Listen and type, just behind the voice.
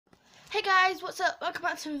Hey guys, what's up? Welcome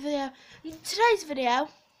back to my video. In today's video,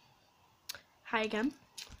 hi again.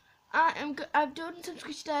 I've done some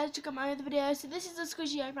squishy dares to come my other video. So this is a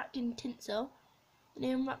squishy I wrapped in tinsel, and I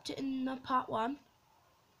unwrapped it in part 1.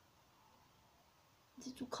 This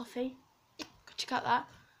is coffee. Go check out that.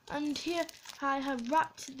 And here I have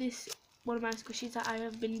wrapped this one of my squishies that I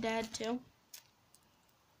have been dared to.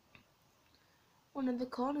 One of the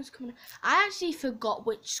corners coming. I actually forgot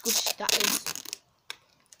which squishy that is.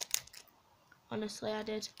 Honestly, I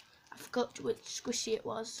did. I forgot which squishy it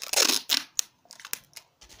was.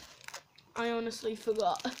 I honestly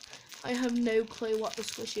forgot. I have no clue what the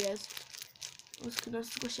squishy is. I'm just gonna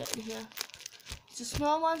squish it in here. It's a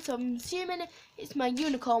small one, so I'm assuming it's my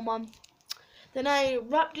unicorn one. Then I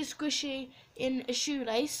wrapped the squishy in a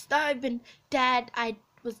shoelace that I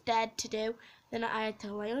was dared to do. Then I had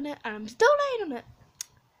to lay on it, and I'm still laying on it.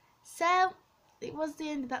 So it was the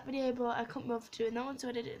end of that video, but I couldn't bother doing that one, so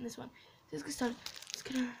I did it in this one. So let's get started. I'm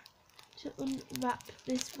just gonna unwrap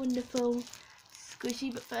this wonderful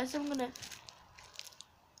squishy, but first I'm gonna.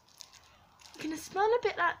 You can smell a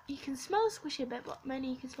bit like you can smell the squishy a bit, but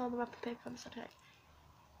mainly you can smell the wrapper paper on the side.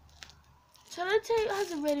 Sellotape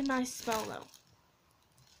has a really nice smell though.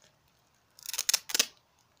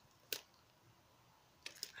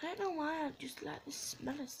 I don't know why I just like the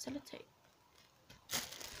smell of sellotape.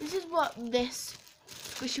 This is what this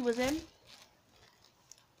squishy was in.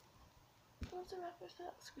 What's the wrapper for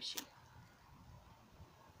that squishy?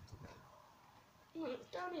 Oh, it's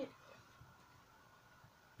down here.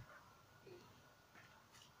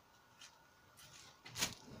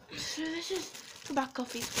 So this is the back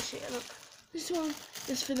coffee squishy. Look, this one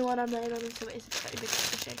is for the one I'm laying on, so it is a very big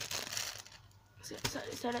squishy. So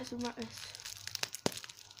let's unwrap this.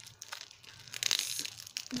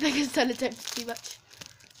 Because sellotape is too much.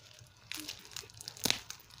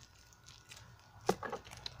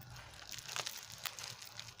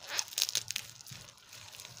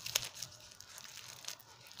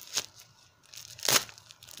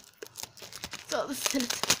 So the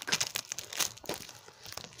sellotape.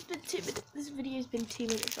 It's been 2 minutes. This video's been 2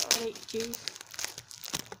 minutes already. Jeez.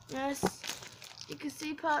 Yes, you can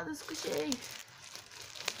see part of the squishy.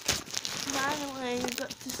 Finally, we've got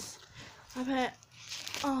to have it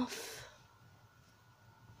off.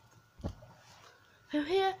 So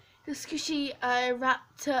here, the squishy I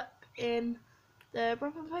wrapped up in the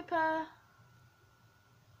wrapper paper.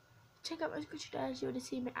 Check out my squishy dares, you want to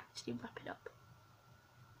see me actually wrap it up.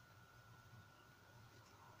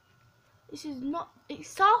 This is not, it's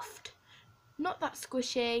soft, not that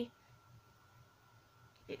squishy.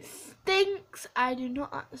 It stinks, I do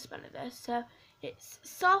not like the smell of this. So it's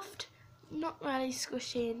soft, not really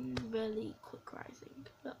squishy, and really quick rising.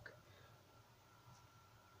 Look.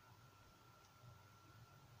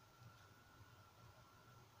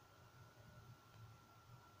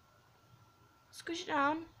 Squish it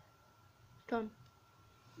down. Done.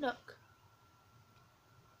 Look.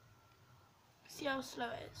 See how slow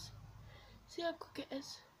it is. See how quick it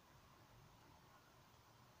is.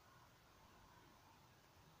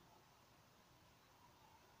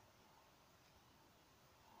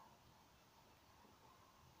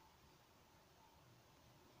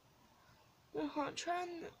 I'm trying.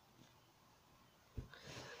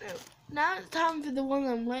 No. Now it's time for the one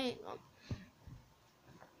I'm waiting on.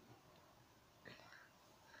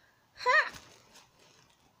 Ha!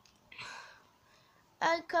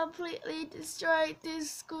 I completely destroyed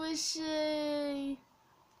this squishy.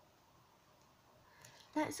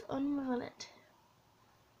 Let's unravel it.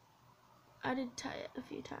 I did tie it a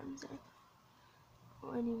few times though.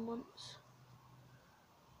 Or only once.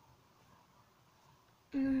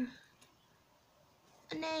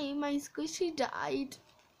 No, my squishy died.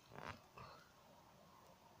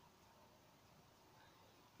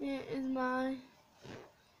 Here is my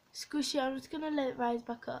squishy. I'm just gonna let it rise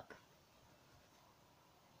back up,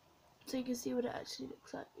 so you can see what it actually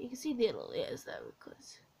looks like. You can see the little ears there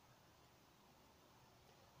because.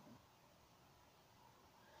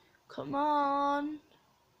 Come on.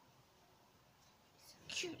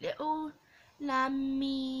 Cute little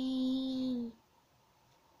lammy.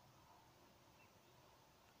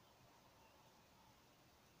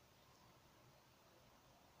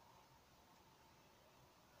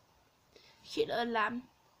 Cute little lamb.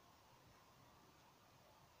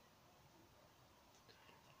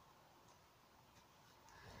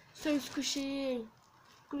 So squishy.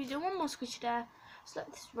 Can we do one more squishy there? Let's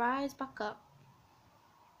let this rise back up.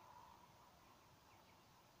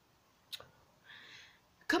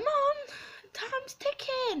 Come on, time's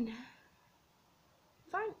ticking.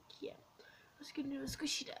 Thank you. I was gonna do a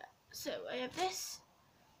squishy there. So I have this,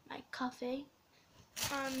 my coffee.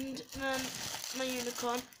 and then my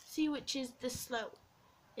unicorn. See which is the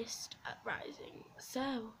slowest at rising.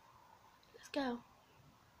 So let's go.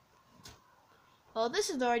 Oh, this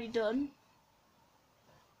is already done.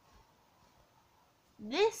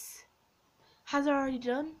 This has already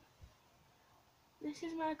done. This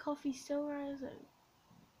is my coffee still rising.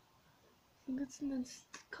 The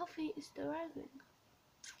coffee is still rising.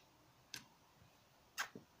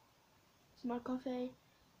 So my coffee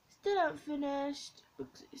still not finished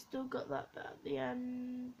because it's still got that bit at the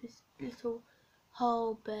end. This little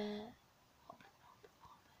whole bit.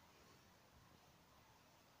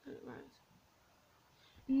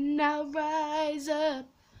 Now rise up.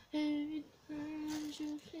 Rise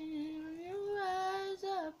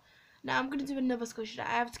up. Now I'm gonna do another squishy. I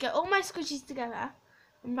have to get all my squishies together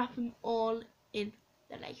and wrap them all in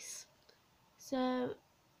the lace. So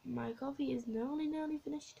my coffee is nearly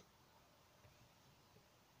finished.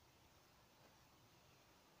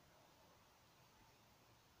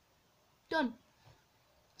 Done.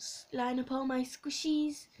 Line up all my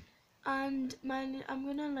squishies and I'm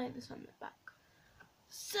gonna lay this on the back.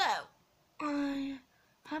 So I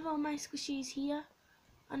have all my squishies here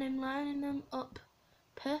and I'm lining them up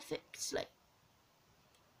perfectly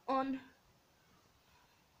on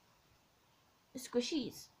the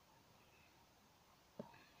squishies.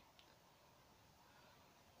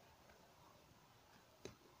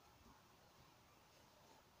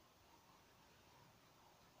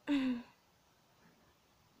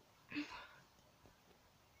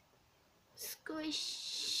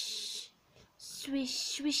 Squish, swish,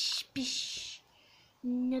 swish, bish.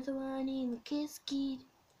 Another one in the casket.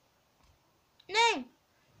 No!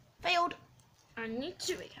 Failed. I need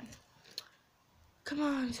to again. Come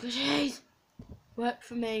on, squishies. Work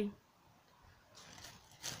for me.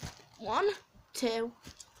 1, 2,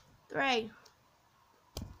 3.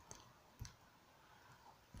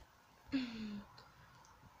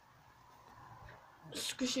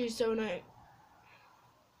 Squishies don't know.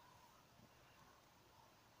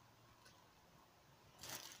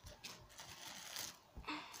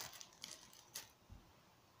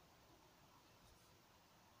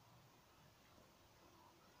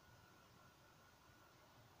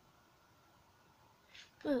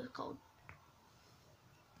 Oh, it's cold.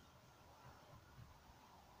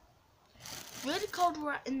 Really cold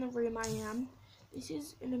right in the room I am. This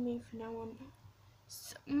is gonna be from now on.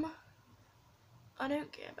 Some I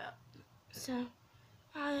don't care about. So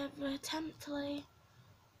I have attemptedly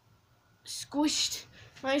squished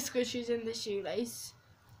my squishies in the shoelace.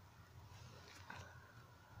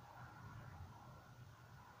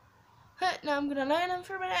 Now I'm gonna lay them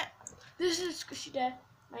for a minute. This is a squishy day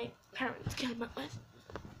my parents came up with.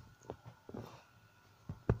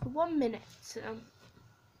 For 1 minute. So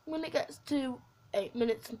when it gets to 8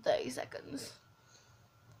 minutes and 30 seconds.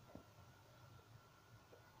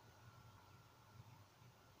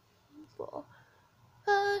 4,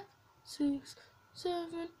 5, 6,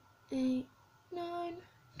 7, 8, 9,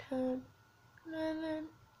 10, 11,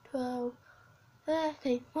 12,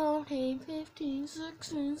 13, 14, 15,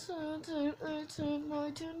 16, 17, 18,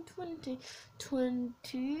 19, 20,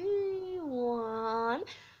 21,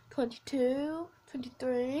 22,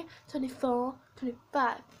 23, 24,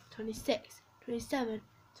 25, 26, 27,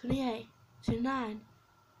 28, 29,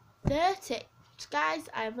 30. So guys,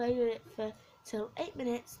 I've waited it for till 8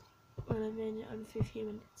 minutes and I've made it on 15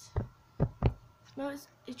 minutes. No,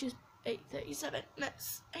 it's just 8:37.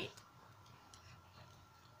 That's 8.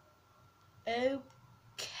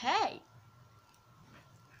 Okay.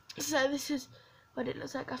 So this is what it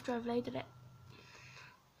looks like after I've laid it.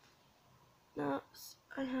 Now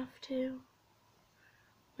I have to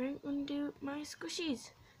undo my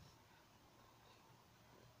squishies.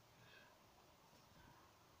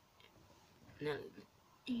 No,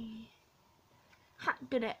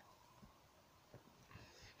 did it.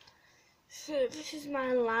 So this is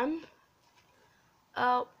my lamb.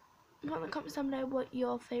 Oh, put in the comments down below what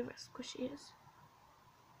your favourite squishy is.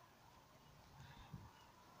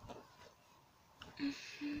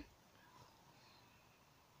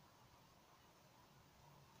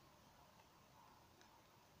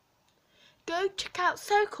 Go check out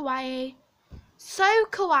So Kawaii. So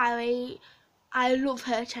Kawaii. I love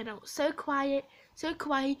her channel. So Kawaii. So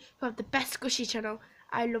Kawaii. You have the best squishy channel.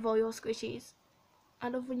 I love all your squishies. I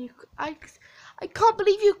love when you. I can't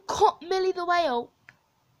believe you caught Millie the whale.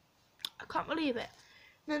 I can't believe it.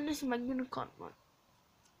 And then this is my unicorn one.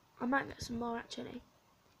 I might get some more actually.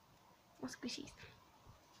 More squishies.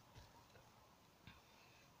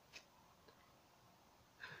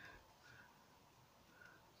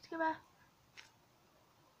 Together.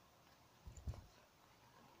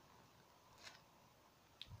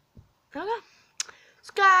 Okay.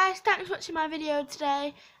 So guys, thanks for watching my video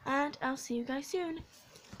today, and I'll see you guys soon.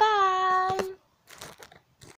 Bye!